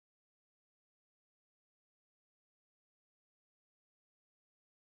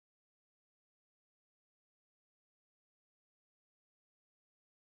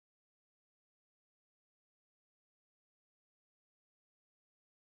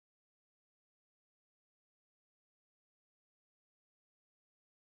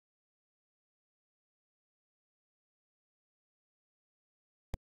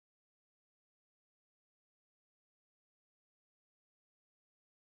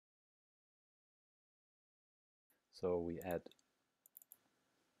So we add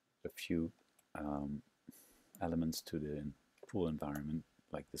a few elements to the pool environment,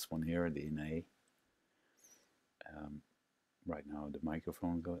 like this one here, the NA. Right now the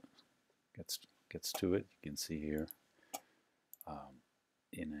microphone gets to it. You can see here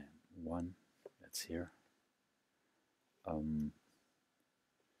in one that's here, and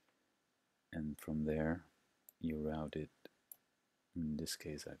from there you route it. In this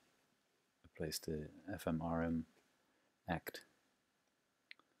case I placed the fmrm act,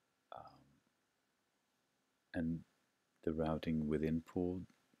 and the routing within pool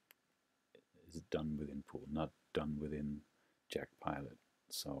is done within pool, not done within Jack Pilot.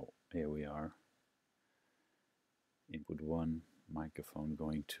 So here we are, input 1, microphone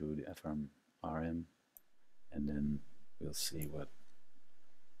going to the fmrm, and then we'll see what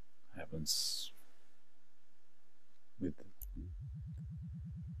happens with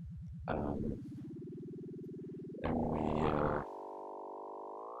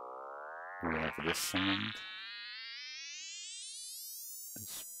then we have this sound,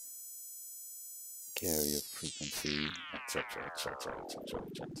 this carrier frequency, etc, etc, etc,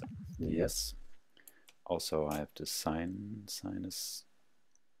 etc. Yes. Also I have the sinus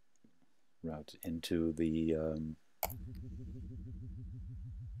route into the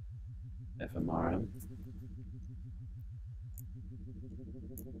fmrm.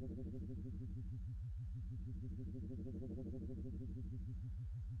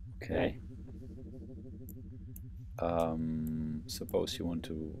 Okay. Suppose you want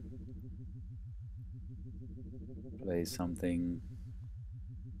to play something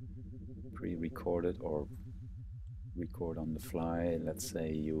pre-recorded or record on the fly. Let's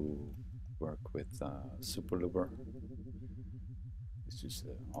say you work with Sooperlooper. It's just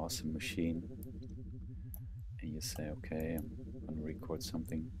an awesome machine, and you say, okay, I'm going to record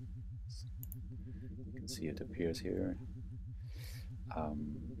something. You can see it appears here.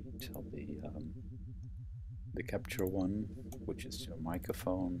 Tell the capture one, which is your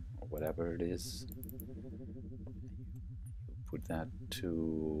microphone or whatever it is. You put that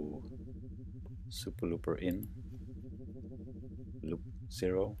to Sooperlooper in loop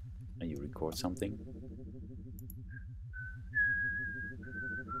 0, and you record something.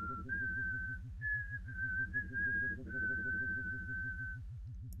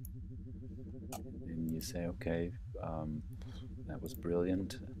 And you say, okay, that was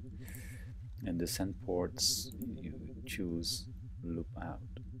brilliant. And the send ports, you choose loop out.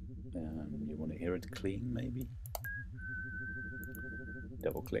 You want to hear it clean, maybe.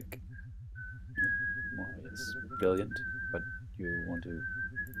 Double click. Yeah, more or less brilliant. But you want to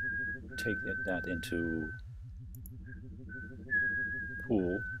take that into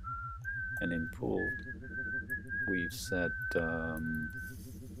pool, and in pool we've set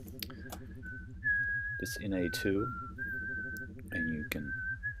this in A2, and you can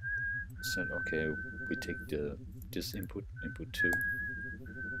set, okay, we take this input 2.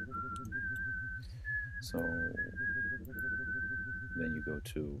 So then you go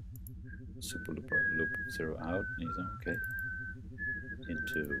to Sooperlooper loop 0 out, and you say, okay,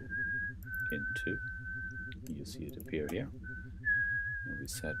 into, you see it appear here, and we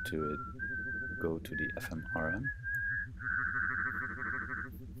set to it, go to the fmrm,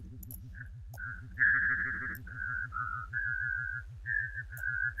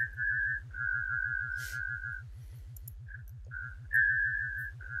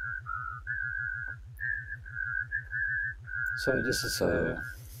 so this is a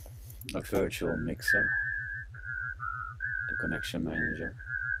virtual mixer, the connection manager.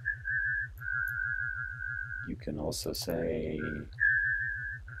 You can also say,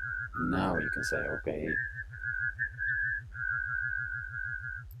 now you can say, okay,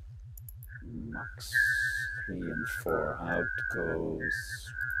 max 3 and 4 out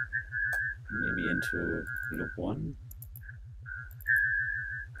goes maybe into loop 1.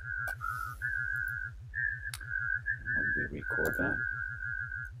 And we record that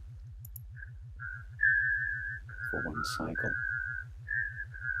for 1 cycle.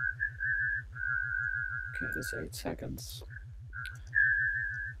 Okay, that's 8 seconds.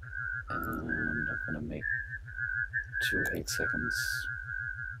 And I'm going to make 2 8 seconds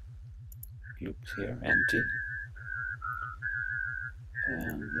loops here, empty.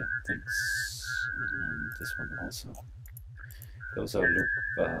 And yeah, thanks. And this one also. Those are loop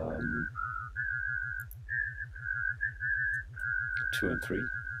 2 and 3.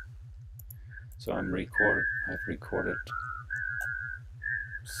 So I've recorded,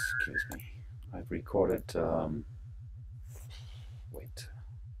 excuse me, I've recorded, wait,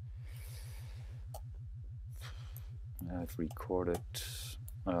 I've recorded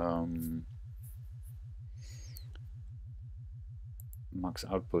max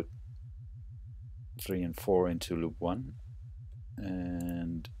output 3 and 4 into loop 1,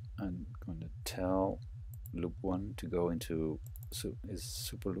 and I'm going to tell loop 1 to go into is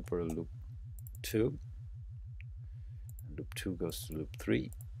Sooperlooper loop 2. And loop 2 goes to loop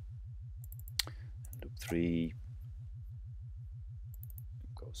 3. And loop 3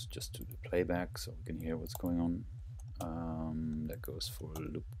 goes just to the playback, so we can hear what's going on. That goes for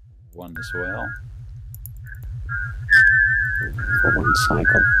loop 1 as well. For 1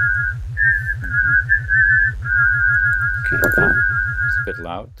 cycle. Okay, it's a bit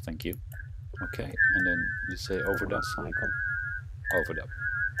loud, thank you. Okay, and then you say overdub. Cycle. Overdub.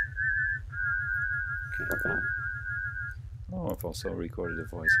 Okay, oh, I've also recorded a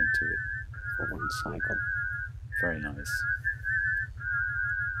voice into it. For 1 cycle. Very nice.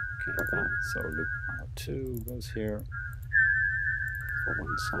 Okay, so loop 2 goes here. For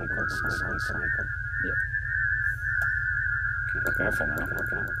 1 cycle. Yep. Okay, careful now.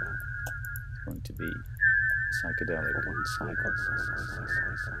 It's going to be psychedelic. For 1 cycle.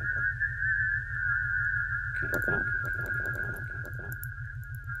 Okay,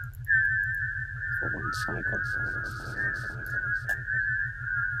 For 1 cycle.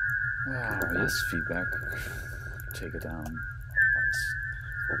 Oh, yes, feedback. Take it down.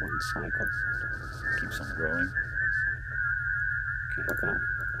 For 1 cycle. Keeps on growing. Okay,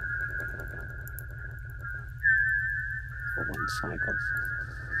 For 1 cycle.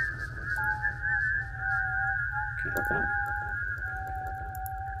 Okay,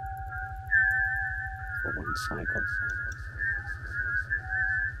 For 1 cycle.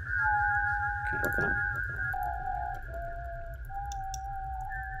 Okay,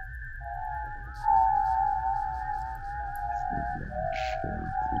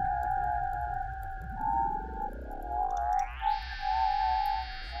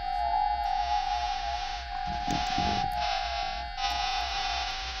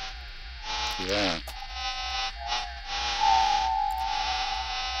 Yeah.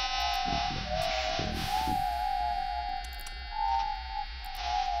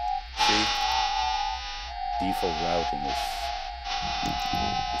 See? Default routing is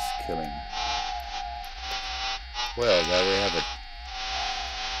killing. Well, there we have it.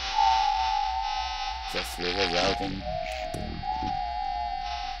 Just little routing.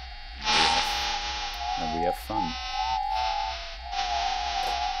 And we have fun.